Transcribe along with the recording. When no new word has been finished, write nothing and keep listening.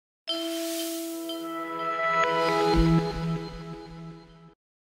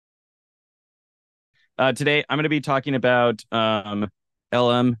Today, I'm going to be talking about LM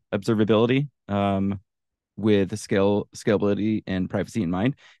observability with scalability and privacy in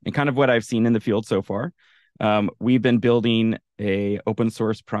mind, and kind of what I've seen in the field so far. We've been building a open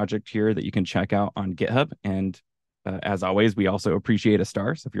source project here that you can check out on GitHub. And as always, we also appreciate a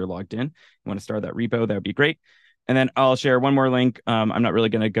star. So if you're logged in, you want to start that repo, that would be great. And then I'll share one more link. I'm not really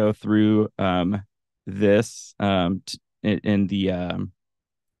going to go through this in the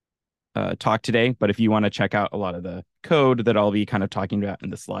talk today, but if you want to check out a lot of the code that I'll be kind of talking about in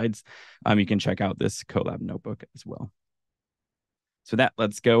the slides, you can check out this Colab notebook as well. So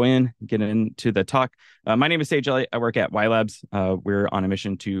let's go get into the talk. My name is Elliott. I work at WhyLabs. We're on a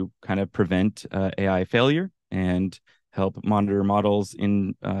mission to kind of prevent AI failure and help monitor models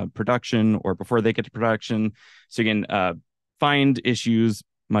in production or before they get to production. So you can find issues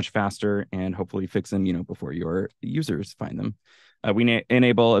much faster and hopefully fix them, before your users find them. We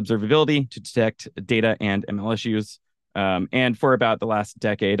enable observability to detect data and ML issues. And for about the last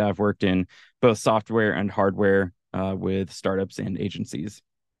decade, I've worked in both software and hardware with startups and agencies.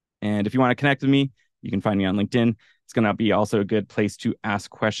 And if you want to connect with me, you can find me on LinkedIn. It's going to be also a good place to ask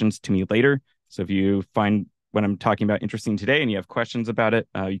questions to me later. So if you find what I'm talking about interesting today and you have questions about it,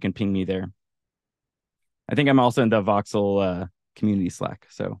 you can ping me there. I think I'm also in the Voxel community Slack.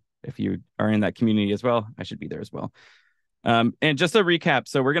 So if you are in that community as well, I should be there as well. And just a recap,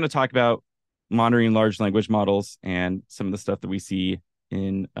 so we're going to talk about monitoring large language models and some of the stuff that we see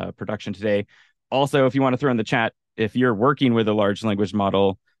in production today. Also, if you want to throw in the chat, if you're working with a large language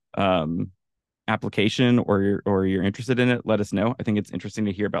model application or you're interested in it, let us know. I think it's interesting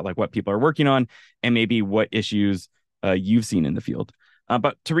to hear about like what people are working on and maybe what issues you've seen in the field.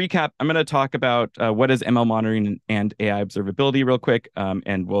 But to recap, I'm going to talk about what is ML monitoring and AI observability real quick,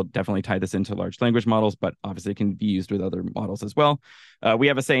 and we'll definitely tie this into large language models, but obviously it can be used with other models as well. We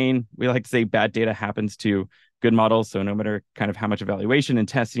have a saying, we like to say bad data happens to good models, so no matter kind of how much evaluation and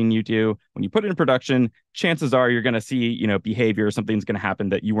testing you do, when you put it in production, chances are you're going to see, behavior, something's going to happen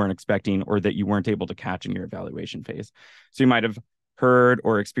that you weren't expecting or that you weren't able to catch in your evaluation phase. So you might have heard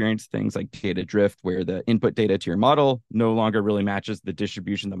or experienced things like data drift, where the input data to your model no longer really matches the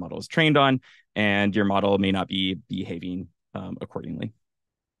distribution the model is trained on, and your model may not be behaving accordingly.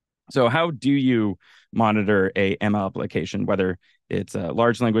 So how do you monitor a ML application, whether it's a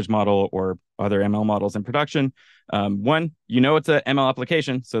large language model or other ML models in production? One, it's a ML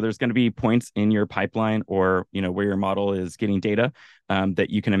application, so there's going to be points in your pipeline or where your model is getting data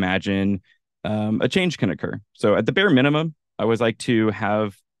that you can imagine a change can occur. So at the bare minimum, I always like to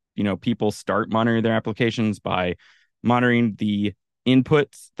have, people start monitoring their applications by monitoring the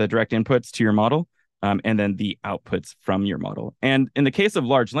inputs, the direct inputs to your model, and then the outputs from your model. And in the case of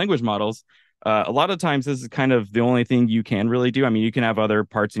large language models, a lot of times this is kind of the only thing you can really do. I mean, you can have other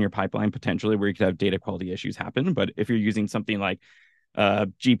parts in your pipeline potentially where you could have data quality issues happen. But if you're using something like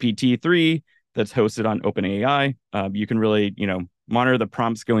GPT-3 that's hosted on OpenAI, you can really, monitor the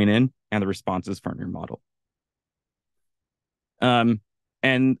prompts going in and the responses from your model.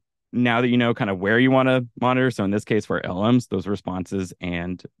 And now that you know kind of where you want to monitor, so in this case for LLMs, those responses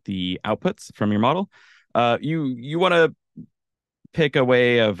and the outputs from your model, you want to pick a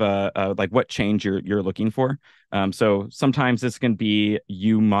way of like what change you're looking for. So sometimes this can be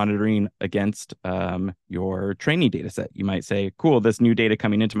you monitoring against your training data set. You might say, cool, this new data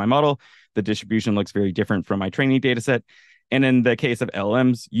coming into my model, the distribution looks very different from my training data set. And in the case of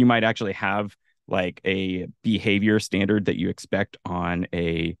LLMs, you might actually have like a behavior standard that you expect on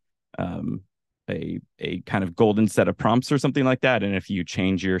a kind of golden set of prompts or something like that. And if you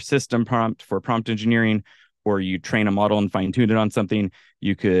change your system prompt for prompt engineering, or you train a model and fine tune it on something,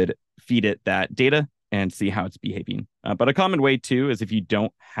 you could feed it that data and see how it's behaving. But a common way too is if you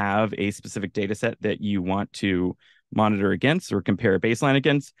don't have a specific data set that you want to monitor against or compare a baseline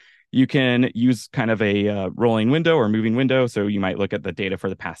against, you can use kind of a rolling window or moving window. So you might look at the data for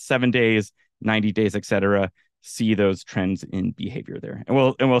the past 7 days, 90 days, etc., see those trends in behavior there. And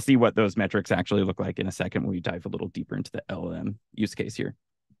we'll see what those metrics actually look like in a second when we dive a little deeper into the LLM use case here.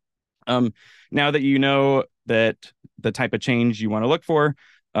 Now that you know that the type of change you want to look for,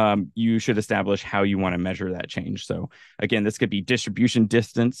 you should establish how you want to measure that change. So again, this could be distribution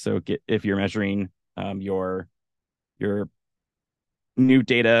distance. So if you're measuring your new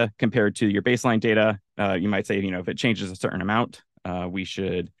data compared to your baseline data, you might say, if it changes a certain amount, we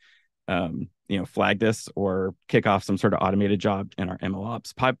should flag this or kick off some sort of automated job in our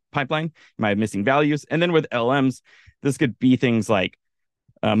MLOps pipeline. You might have missing values. And then with LMs, this could be things like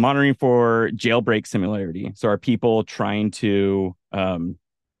monitoring for jailbreak similarity. So are people trying to,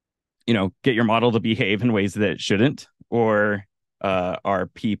 get your model to behave in ways that it shouldn't? Or are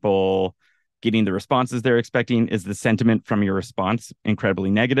people getting the responses they're expecting? Is the sentiment from your response incredibly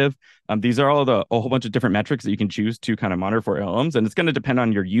negative? These are all a whole bunch of different metrics that you can choose to kind of monitor for LLMs, and it's going to depend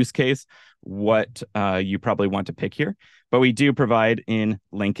on your use case, what you probably want to pick here. But we do provide in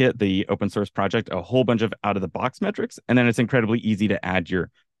Linkit, the open source project, a whole bunch of out-of-the-box metrics, and then it's incredibly easy to add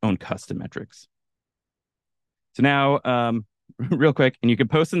your own custom metrics. So now, real quick, and you can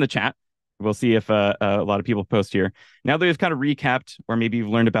post in the chat. We'll see if a lot of people post here. Now that we've kind of recapped, or maybe you've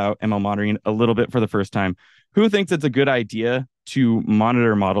learned about ML monitoring a little bit for the first time, who thinks it's a good idea to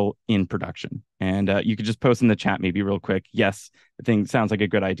monitor a model in production? And you could just post in the chat maybe real quick. Yes, I think sounds like a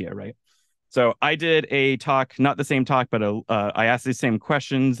good idea, right? So I did a talk, not the same talk, but I asked these same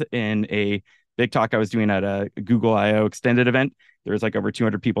questions in a big talk I was doing at a Google I/O extended event. There was like over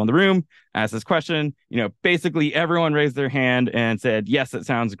 200 people in the room. I asked this question. Basically everyone raised their hand and said, yes, it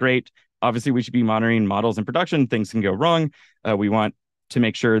sounds great. Obviously, we should be monitoring models in production. Things can go wrong. We want to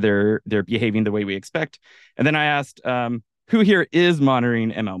make sure they're behaving the way we expect. And then I asked, who here is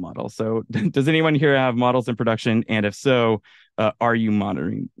monitoring ML models? So does anyone here have models in production? And if so, are you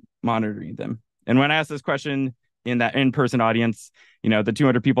monitoring them? And when I asked this question in that in-person audience, the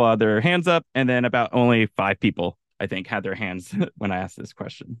 200 people had their hands up, and then about only 5 people, I think, had their hands when I asked this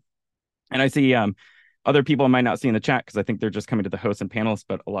question. And I see other people might not see in the chat because I think they're just coming to the hosts and panelists,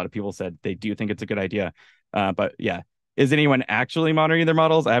 but a lot of people said they do think it's a good idea. But yeah, is anyone actually monitoring their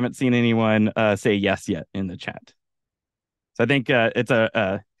models? I haven't seen anyone say yes yet in the chat. So I think it's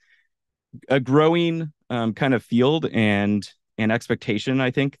a growing kind of field and an expectation,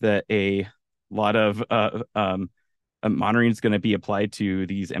 I think, that a lot of monitoring is going to be applied to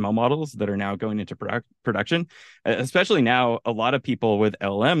these ML models that are now going into production. Especially now, a lot of people with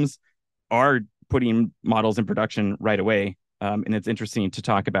LLMs are putting models in production right away. And it's interesting to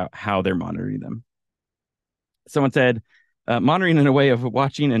talk about how they're monitoring them. Someone said, monitoring in a way of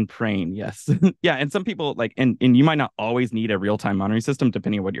watching and praying. Yes. Yeah. And some people and you might not always need a real-time monitoring system,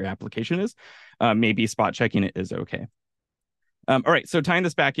 depending on what your application is. Maybe spot checking it is okay. All right. So tying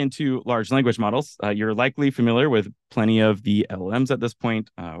this back into large language models, you're likely familiar with plenty of the LLMs at this point.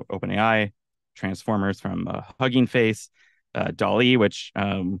 OpenAI, transformers from Hugging Face, DALL-E, which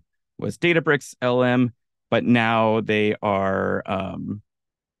was Databricks LM, but now they are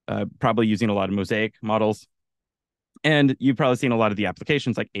probably using a lot of Mosaic models. And you've probably seen a lot of the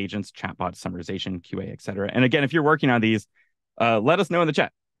applications like agents, chatbots, summarization, QA, et cetera. And again, if you're working on these, let us know in the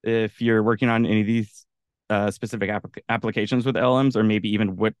chat if you're working on any of these specific applications with LLMs, or maybe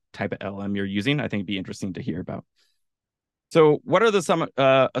even what type of LLM you're using. I think it'd be interesting to hear about. So what are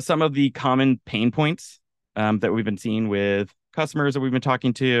some of the common pain points that we've been seeing with customers that we've been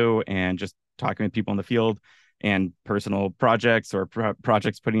talking to, and just talking with people in the field and personal projects or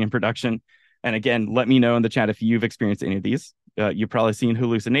projects putting in production? And again, let me know in the chat if you've experienced any of these. You've probably seen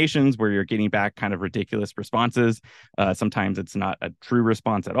hallucinations where you're getting back kind of ridiculous responses. Sometimes it's not a true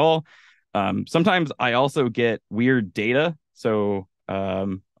response at all. Sometimes I also get weird data. So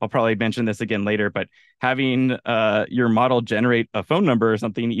I'll probably mention this again later, but having your model generate a phone number or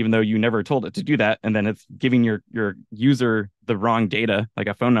something, even though you never told it to do that, and then it's giving your user the wrong data, like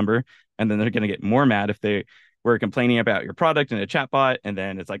a phone number, and then they're going to get more mad if they were complaining about your product in a chatbot, and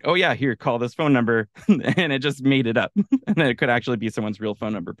then it's like, oh yeah, here, call this phone number, and it just made it up, and then it could actually be someone's real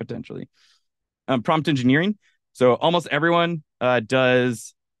phone number potentially. Prompt engineering. So almost everyone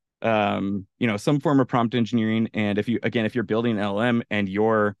does some form of prompt engineering. And if you're building an LLM and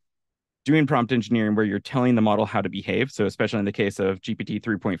you're doing prompt engineering where you're telling the model how to behave, so especially in the case of GPT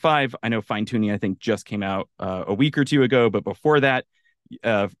 3.5, I know fine tuning, I think, just came out a week or two ago, but before that,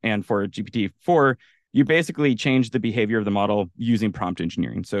 and for GPT 4, you basically change the behavior of the model using prompt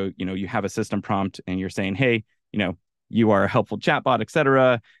engineering. So, you have a system prompt and you're saying, hey, you are a helpful chatbot, et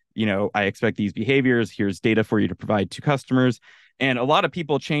cetera. I expect these behaviors. Here's data for you to provide to customers. And a lot of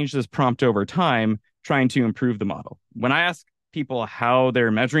people change this prompt over time, trying to improve the model. When I ask people how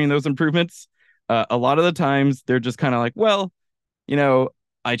they're measuring those improvements, a lot of the times they're just kind of like, well,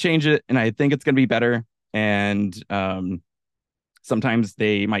 I change it and I think it's going to be better. And sometimes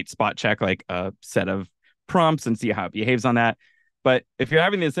they might spot check like a set of prompts and see how it behaves on that. But if you're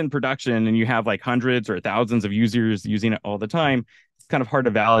having this in production and you have like hundreds or thousands of users using it all the time, it's kind of hard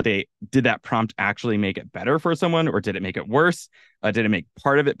to validate, did that prompt actually make it better for someone, or did it make it worse? Did it make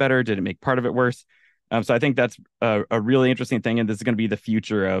part of it better? Did it make part of it worse? So I think that's a really interesting thing. And this is going to be the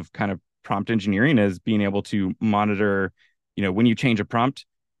future of kind of prompt engineering, is being able to monitor, when you change a prompt,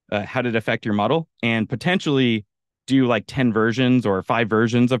 how did it affect your model, and potentially do like 10 versions or 5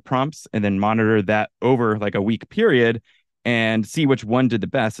 versions of prompts and then monitor that over like a week period and see which one did the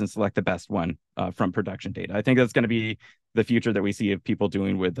best and select the best one from production data. I think that's going to be the future that we see of people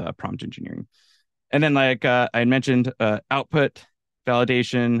doing with prompt engineering. And then, like I mentioned, output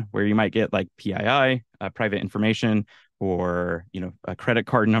validation, where you might get like PII, private information, or a credit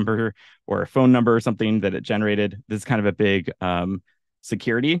card number or a phone number or something that it generated. This is kind of a big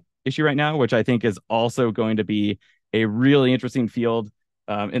security issue right now, which I think is also going to be a really interesting field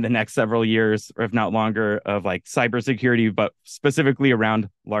in the next several years, or if not longer, of like cybersecurity, but specifically around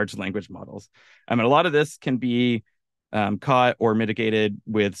large language models. I mean, a lot of this can be caught or mitigated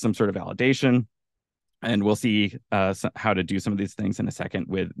with some sort of validation. And we'll see how to do some of these things in a second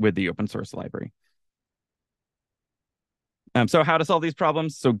with the open source library. So how to solve these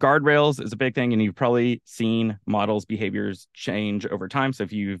problems? So guardrails is a big thing, and you've probably seen models' behaviors change over time. So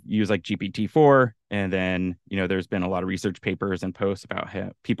if you use like GPT-4, and then there's been a lot of research papers and posts about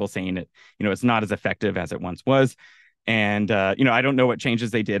people saying it, it's not as effective as it once was. And I don't know what changes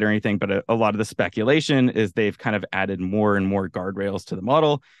they did or anything, but a lot of the speculation is they've kind of added more and more guardrails to the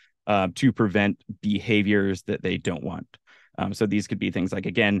model to prevent behaviors that they don't want. So these could be things like,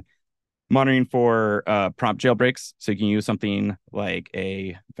 again, monitoring for prompt jailbreaks. So you can use something like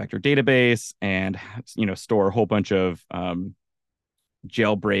a vector database and store a whole bunch of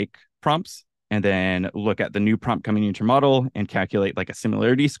jailbreak prompts, and then look at the new prompt coming into your model and calculate like a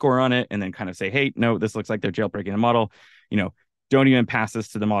similarity score on it, and then kind of say, hey, no, this looks like they're jailbreaking the model. Don't even pass this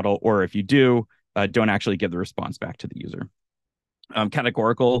to the model, or if you do, don't actually give the response back to the user.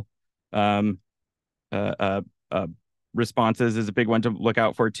 Categorical responses is a big one to look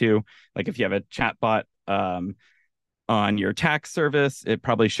out for too. Like if you have a chatbot on your tax service, it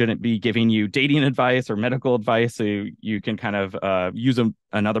probably shouldn't be giving you dating advice or medical advice. So you can kind of use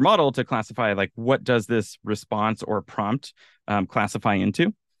another model to classify like what does this response or prompt classify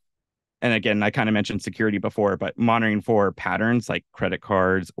into. And again, I kind of mentioned security before, but monitoring for patterns like credit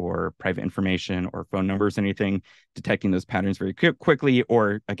cards or private information or phone numbers, anything, detecting those patterns very quickly,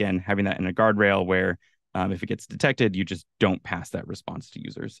 or again, having that in a guardrail where if it gets detected, you just don't pass that response to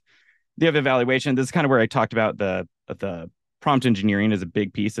users. The other evaluation, this is kind of where I talked about the prompt engineering is a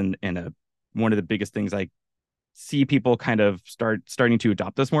big piece, and one of the biggest things I see people kind of starting to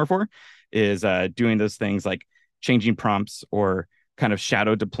adopt this more for is doing those things like changing prompts or kind of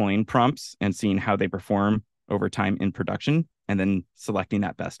shadow deploying prompts and seeing how they perform over time in production, and then selecting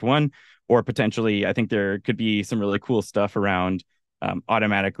that best one. Or potentially, I think there could be some really cool stuff around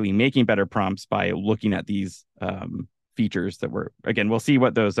automatically making better prompts by looking at these features that we'll see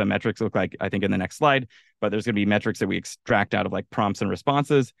what those metrics look like, I think, in the next slide. But there's going to be metrics that we extract out of like prompts and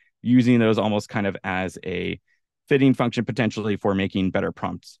responses, using those almost kind of as a fitting function potentially for making better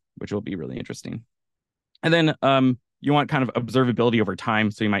prompts, which will be really interesting. And then you want kind of observability over time.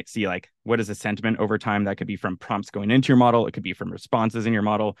 So you might see like, what is the sentiment over time? That could be from prompts going into your model. It could be from responses in your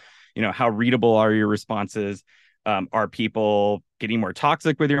model. How readable are your responses? Are people getting more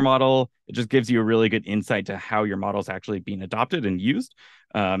toxic with your model? It just gives you a really good insight to how your model is actually being adopted and used.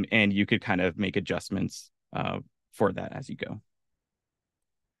 And you could kind of make adjustments for that as you go.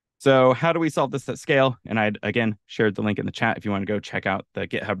 So how do we solve this at scale? And I, again, shared the link in the chat if you want to go check out the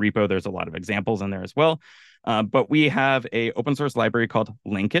GitHub repo. There's a lot of examples in there as well. But we have a open source library called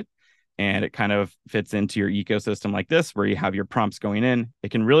Linkit, and it kind of fits into your ecosystem like this, where you have your prompts going in. It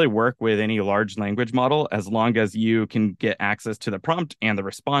can really work with any large language model as long as you can get access to the prompt and the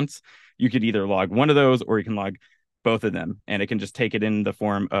response. You could either log one of those, or you can log both of them, and it can just take it in the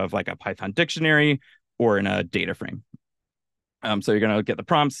form of like a Python dictionary or in a data frame. So you're going to get the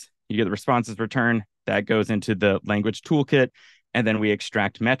prompts, you get the responses returned, that goes into the language toolkit, and then we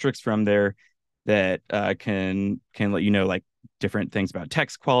extract metrics from there that can let you know like different things about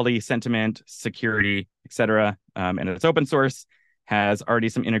text quality, sentiment, security, etc. And it's open source, has already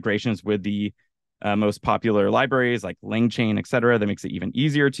some integrations with the most popular libraries like LangChain, etc. That makes it even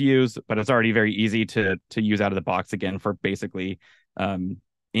easier to use, but it's already very easy to use out of the box, again, for basically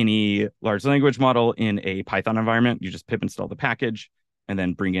any large language model in a Python environment. You just pip install the package and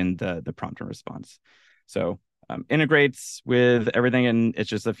then bring in the prompt and response. So integrates with everything, and it's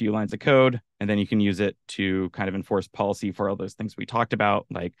just a few lines of code, and then you can use it to kind of enforce policy for all those things we talked about,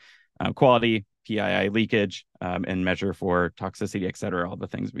 like quality, PII leakage, and measure for toxicity, et cetera, all the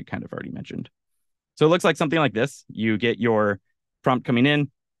things we kind of already mentioned. So it looks like something like this. You get your prompt coming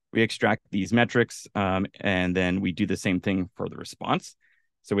in, we extract these metrics, and then we do the same thing for the response.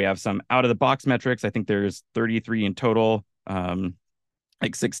 So we have some out-of-the-box metrics. I think there's 33 in total,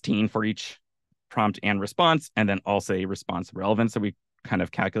 like 16 for each prompt and response, and then also a response relevance. So we kind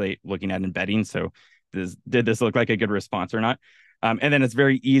of calculate looking at embedding. So did this look like a good response or not? And then it's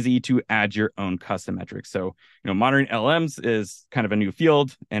very easy to add your own custom metrics. So, monitoring LLMs is kind of a new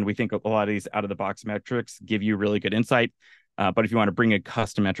field, and we think a lot of these out-of-the-box metrics give you really good insight. But if you want to bring a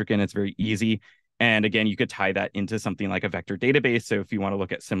custom metric in, it's very easy. And again, you could tie that into something like a vector database. So if you want to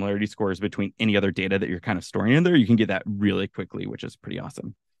look at similarity scores between any other data that you're kind of storing in there, you can get that really quickly, which is pretty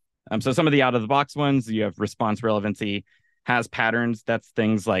awesome. So some of the out-of-the-box ones, you have response relevancy, has patterns. That's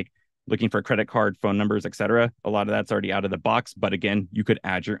things like looking for credit card, phone numbers, etc. A lot of that's already out of the box, but again, you could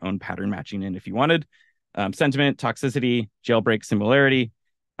add your own pattern matching in if you wanted. Sentiment, toxicity, jailbreak, similarity.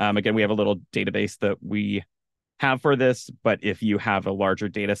 Again, we have a little database that we have for this, but if you have a larger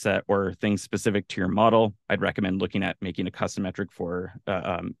data set or things specific to your model, I'd recommend looking at making a custom metric for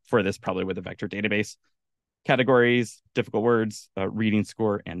this, probably with a vector database. Categories, difficult words, reading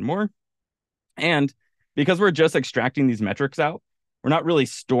score, and more. And because we're just extracting these metrics out, we're not really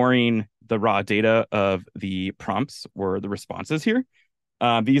storing the raw data of the prompts or the responses here.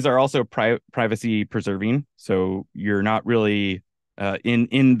 These are also privacy preserving. So you're not really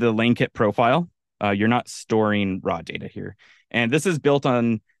in the LangKit profile, you're not storing raw data here. And this is built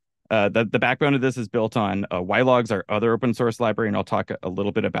on the backbone of this is built on WhyLabs, our other open source library, and I'll talk a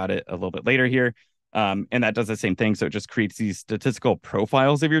little bit about it a little bit later here. And that does the same thing. So it just creates these statistical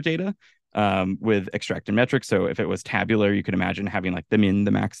profiles of your data with extracted metrics. So if it was tabular, you could imagine having like the min,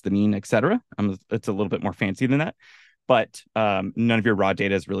 the max, the mean, etc. It's a little bit more fancy than that, but none of your raw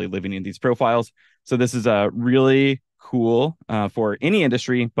data is really living in these profiles. So this is really cool for any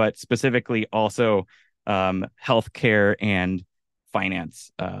industry, but specifically also healthcare and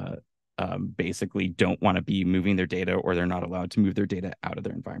finance basically don't want to be moving their data, or they're not allowed to move their data out of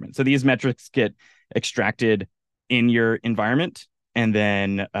their environment. So these metrics get extracted in your environment, and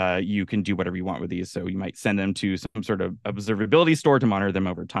then you can do whatever you want with these. So you might send them to some sort of observability store to monitor them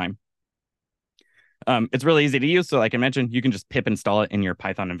over time. It's really easy to use. So like I mentioned, you can just pip install it in your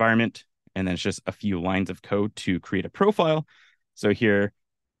Python environment, and then it's just a few lines of code to create a profile. So here,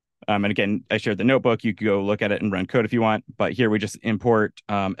 and again, I shared the notebook. You could go look at it and run code if you want. But here we just import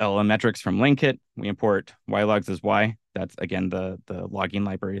LLM metrics from LangKit. We import WhyLabs as Y. That's, again, the logging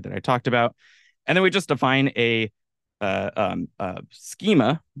library that I talked about. And then we just define a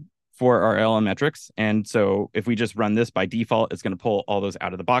schema for our LLM metrics. And so if we just run this by default, it's going to pull all those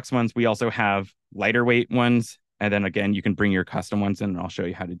out of the box ones. We also have lighter weight ones. And then again, you can bring your custom ones in, and I'll show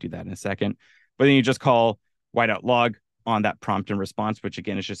you how to do that in a second. But then you just call y.log on that prompt and response, which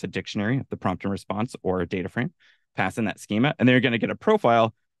again is just a dictionary of the prompt and response or a data frame, pass in that schema. And then you're going to get a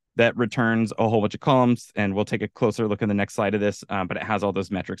profile that returns a whole bunch of columns. And we'll take a closer look in the next slide of this, but it has all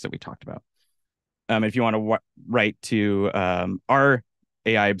those metrics that we talked about. If you want to write to our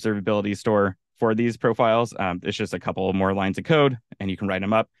AI observability store for these profiles, it's just a couple more lines of code, and you can write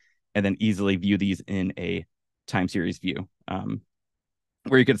them up and then easily view these in a time series view,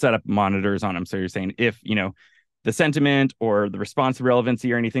 where you could set up monitors on them. So you're saying if, the sentiment or the response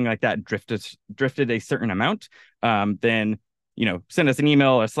relevancy or anything like that drifted a certain amount, then, send us an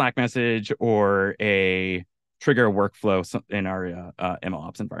email, a Slack message, or trigger a workflow in our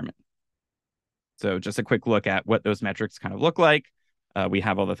MLOps environment. So just a quick look at what those metrics kind of look like. We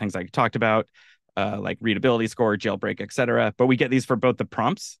have all the things I talked about, like readability score, jailbreak, etc. But we get these for both the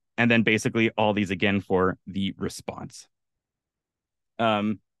prompts and then basically all these again for the response.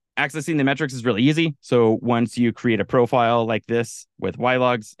 Accessing the metrics is really easy. So once you create a profile like this with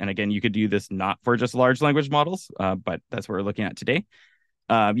WhyLabs, and again, you could do this not for just large language models, but that's what we're looking at today.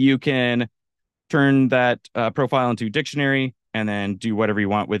 You can turn that profile into a dictionary and then do whatever you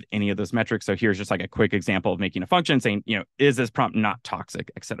want with any of those metrics. So here's just like a quick example of making a function saying, is this prompt not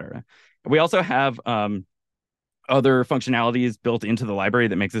toxic, etc. We also have other functionalities built into the library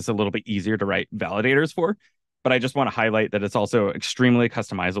that makes this a little bit easier to write validators for. But I just want to highlight that it's also extremely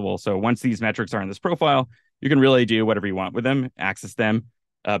customizable. So once these metrics are in this profile, you can really do whatever you want with them, access them,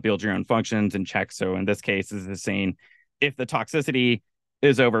 build your own functions and checks. So in this case, this is saying if the toxicity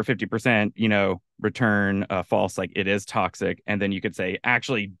is over 50%, return false, like it is toxic. And then you could say,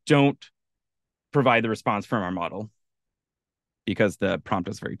 actually, don't provide the response from our model because the prompt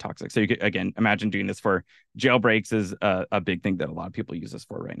is very toxic. So you could, again, imagine doing this for jailbreaks is a big thing that a lot of people use this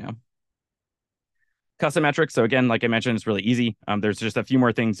for right now. Custom metrics. So again, like I mentioned, it's really easy. There's just a few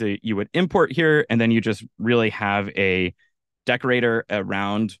more things that you would import here, and then you just really have a decorator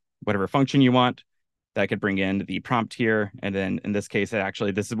around whatever function you want that could bring in the prompt here. And then in this case,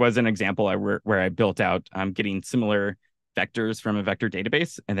 this was an example where I built out getting similar vectors from a vector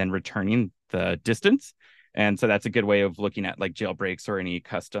database and then returning the distance. And so that's a good way of looking at like jailbreaks or any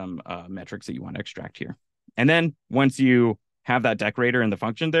custom metrics that you want to extract here. And then once you have that decorator in the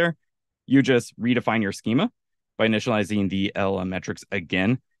function there, you just redefine your schema. by initializing the LLM metrics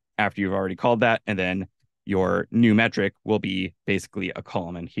again after you've already called that. And then your new metric will be basically a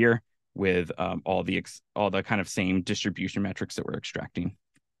column in here with all the kind of same distribution metrics that we're extracting,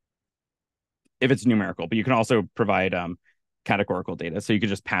 if it's numerical. But you can also provide categorical data. So you could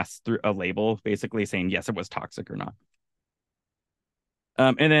just pass through a label basically saying, yes, it was toxic or not.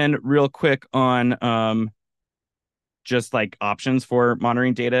 And then real quick on just like options for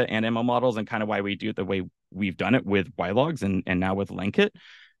monitoring data and ML models, and kind of why we do it the way we've done it with WhyLabs and now with Lenkit.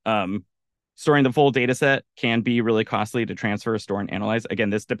 Storing the full data set can be really costly to transfer, store, and analyze. Again,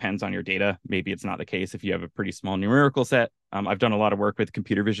 this depends on your data. Maybe it's not the case if you have a pretty small numerical set. I've done a lot of work with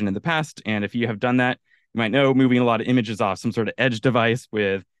computer vision in the past, and if you have done that, you might know moving a lot of images off some sort of edge device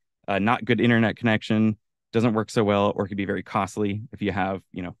with not good internet connection doesn't work so well, or could be very costly if you have,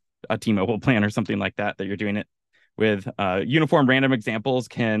 a T-Mobile plan or something like that you're doing it with. Uniform random examples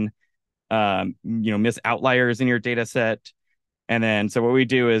can, miss outliers in your data set. And then, so what we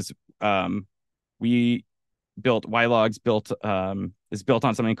do is we built WhyLabs is built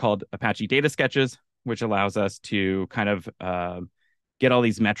on something called Apache Data Sketches, which allows us to kind of get all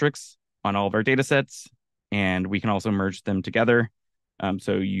these metrics on all of our data sets, and we can also merge them together.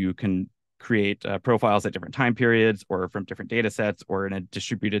 So you can create profiles at different time periods or from different data sets or in a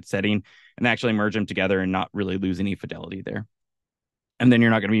distributed setting, and actually merge them together and not really lose any fidelity there. And then you're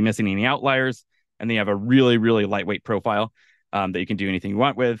not going to be missing any outliers, and then you have a really, really lightweight profile that you can do anything you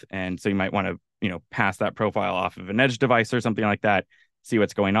want with. And so you might want to, pass that profile off of an edge device or something like that, see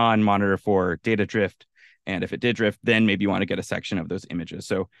what's going on, monitor for data drift. And if it did drift, then maybe you want to get a section of those images.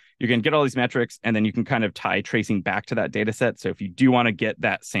 So you can get all these metrics, and then you can kind of tie tracing back to that data set. So if you do want to get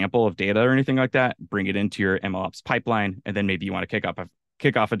that sample of data or anything like that, bring it into your MLOps pipeline. And then maybe you want to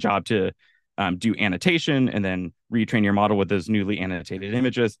kick off a job to do annotation and then retrain your model with those newly annotated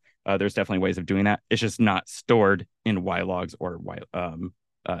images. There's definitely ways of doing that. It's just not stored in WhyLabs or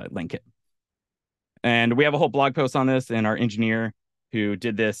Lenkit. And we have a whole blog post on this, and our engineer who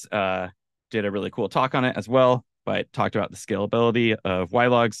did this did a really cool talk on it as well, but talked about the scalability of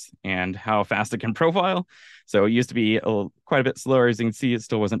WhyLabs and how fast it can profile. So it used to be quite a bit slower. As you can see, it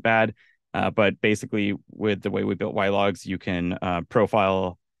still wasn't bad. But basically, with the way we built WhyLabs, you can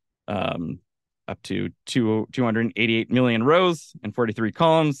profile up to 288 million rows and 43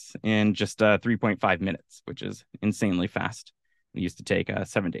 columns in just 3.5 minutes, which is insanely fast. It used to take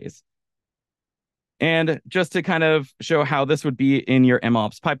 7 days. And just to kind of show how this would be in your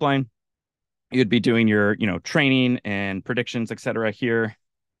MLOps pipeline, you'd be doing your, training and predictions, et cetera, here.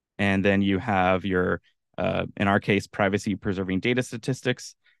 And then you have your, in our case, privacy preserving data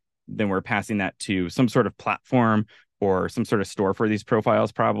statistics. Then we're passing that to some sort of platform or some sort of store for these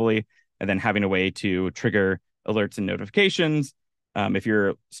profiles, probably. And then having a way to trigger alerts and notifications. If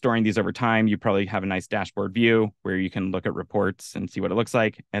you're storing these over time, you probably have a nice dashboard view where you can look at reports and see what it looks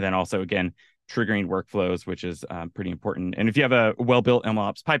like. And then also, again, triggering workflows, which is pretty important. And if you have a well-built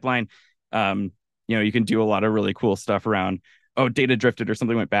MLOps pipeline, you can do a lot of really cool stuff around, data drifted or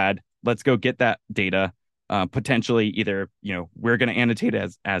something went bad. Let's go get that data. Potentially either, we're going to annotate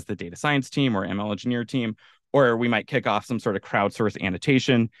as the data science team or ML engineer team, or we might kick off some sort of crowdsourced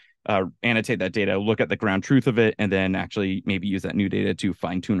annotation, annotate that data, look at the ground truth of it, and then actually maybe use that new data to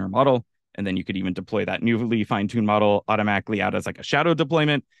fine tune our model. And then you could even deploy that newly fine-tuned model automatically out as like a shadow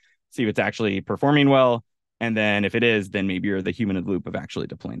deployment, see if it's actually performing well. And then if it is, then maybe you're the human in the loop of actually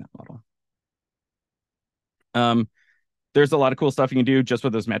deploying that model. There's a lot of cool stuff you can do just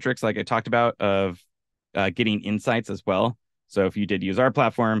with those metrics, like I talked about, of getting insights as well. So if you did use our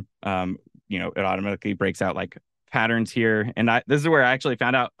platform, it automatically breaks out like patterns here. And this is where I actually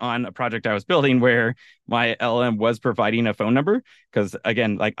found out on a project I was building where my LLM was providing a phone number. Because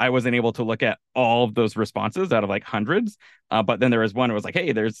again, like I wasn't able to look at all of those responses out of like hundreds. But then there was one that was like,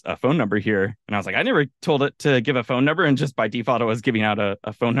 hey, there's a phone number here. And I was like, I never told it to give a phone number. And just by default, it was giving out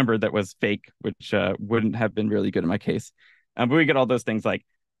a phone number that was fake, which wouldn't have been really good in my case. But we get all those things like,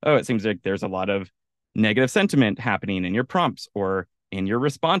 it seems like there's a lot of negative sentiment happening in your prompts or in your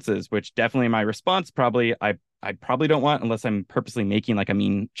responses, which definitely in my response, I probably don't want unless I'm purposely making like a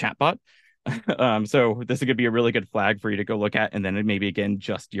mean chatbot. So this could be a really good flag for you to go look at, and then maybe again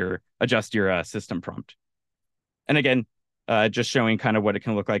adjust your system prompt. And again, just showing kind of what it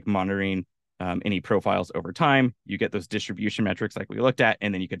can look like monitoring any profiles over time. You get those distribution metrics like we looked at,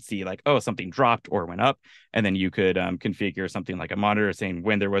 and then you could see like, something dropped or went up, and then you could configure something like a monitor saying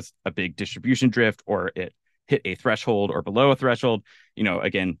when there was a big distribution drift or it hit a threshold or below a threshold,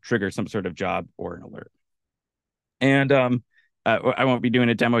 again, trigger some sort of job or an alert. And I won't be doing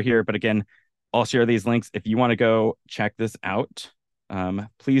a demo here, but again, I'll share these links. If you want to go check this out,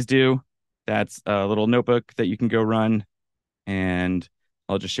 please do. That's a little notebook that you can go run. And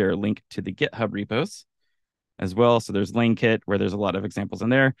I'll just share a link to the GitHub repos as well. So there's LangKit, where there's a lot of examples in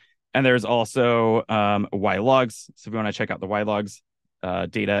there. And there's also WhyLogs. So if you want to check out the WhyLogs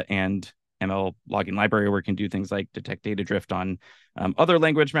data and ML logging library, where you can do things like detect data drift on other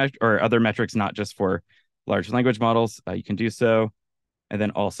language or other metrics, not just for large language models, you can do so. And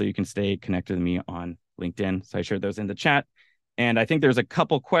then also you can stay connected with me on LinkedIn. So I shared those in the chat. And I think there's a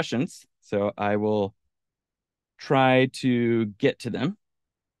couple questions. So I will try to get to them.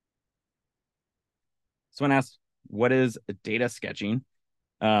 Someone asked, what is data sketching?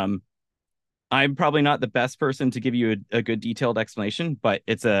 I'm probably not the best person to give you a good detailed explanation, but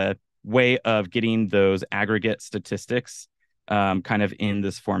it's a way of getting those aggregate statistics kind of in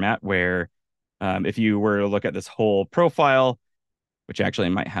this format where if you were to look at this whole profile, which actually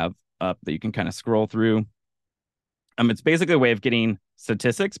I might have up that you can kind of scroll through, it's basically a way of getting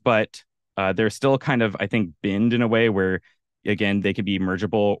statistics, but they're still kind of, I think, binned in a way where, again, they could be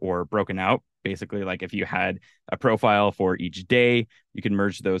mergeable or broken out. Basically, like if you had a profile for each day, you can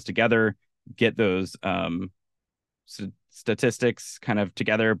merge those together, get those statistics kind of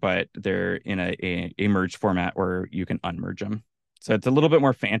together, but they're in a merge format where you can unmerge them. So it's a little bit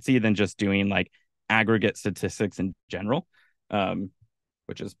more fancy than just doing like aggregate statistics in general,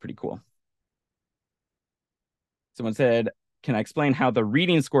 which is pretty cool. Someone said, can I explain how the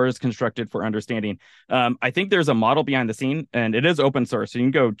reading score is constructed for understanding? I think there's a model behind the scene, and it is open source. So you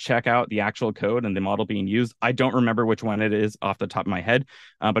can go check out the actual code and the model being used. I don't remember which one it is off the top of my head.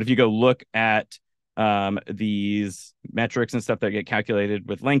 But if you go look at these metrics and stuff that get calculated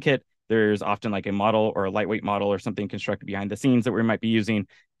with LangKit, there's often like a model or a lightweight model or something constructed behind the scenes that we might be using.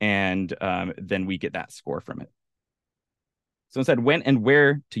 And then we get that score from it. Someone said, when and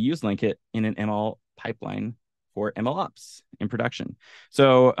where to use LangKit in an ML pipeline for MLOps in production.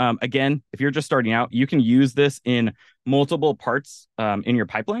 So again, if you're just starting out, you can use this in multiple parts in your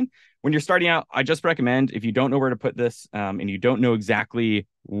pipeline. When you're starting out, I just recommend, if you don't know where to put this and you don't know exactly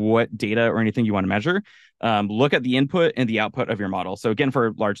what data or anything you want to measure, look at the input and the output of your model. So again,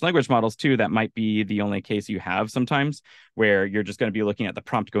 for large language models too, that might be the only case you have sometimes where you're just going to be looking at the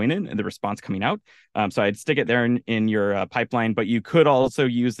prompt going in and the response coming out. So I'd stick it there in your pipeline, but you could also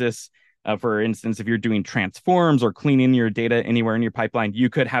use this for instance, if you're doing transforms or cleaning your data anywhere in your pipeline, you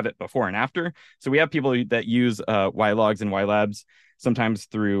could have it before and after. So we have people that use WhyLogs and WhyLabs sometimes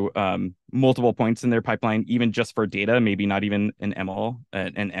through multiple points in their pipeline, even just for data, maybe not even an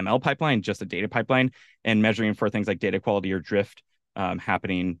ML pipeline, just a data pipeline, and measuring for things like data quality or drift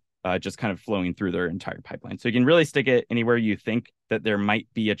happening, just kind of flowing through their entire pipeline. So you can really stick it anywhere you think that there might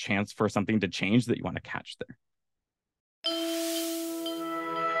be a chance for something to change that you want to catch there.